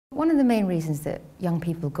One of the main reasons that young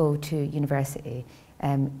people go to university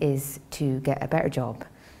is to get a better job.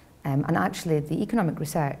 And actually the economic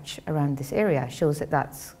research around this area shows that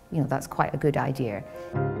that's quite a good idea.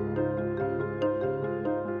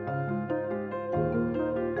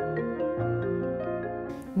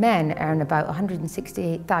 Men earn about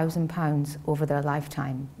 £168,000 over their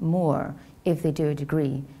lifetime more if they do a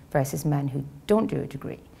degree versus men who don't do a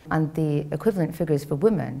degree. And the equivalent figures for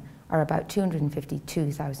women are about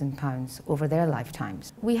 £252,000 over their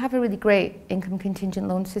lifetimes. We have a really great income contingent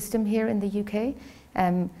loan system here in the UK.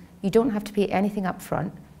 You don't have to pay anything up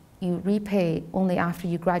front. You repay only after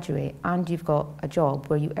you graduate and you've got a job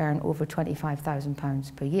where you earn over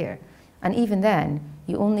 £25,000 per year. And even then,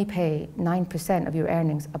 you only pay 9% of your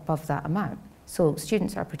earnings above that amount. So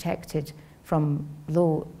students are protected from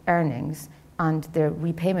low earnings, and their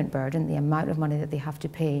repayment burden, the amount of money that they have to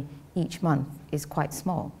pay each month, is quite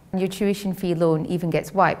small. And your tuition fee loan even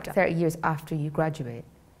gets wiped 30 years after you graduate.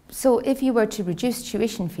 So if you were to reduce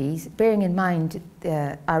tuition fees, bearing in mind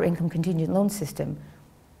our income contingent loan system,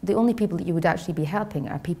 the only people that you would actually be helping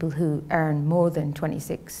are people who earn more than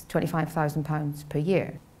 £25,000 per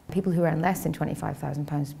year. People who earn less than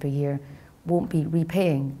 £25,000 per year won't be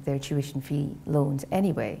repaying their tuition fee loans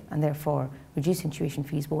anyway, and therefore reducing tuition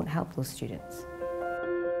fees won't help those students.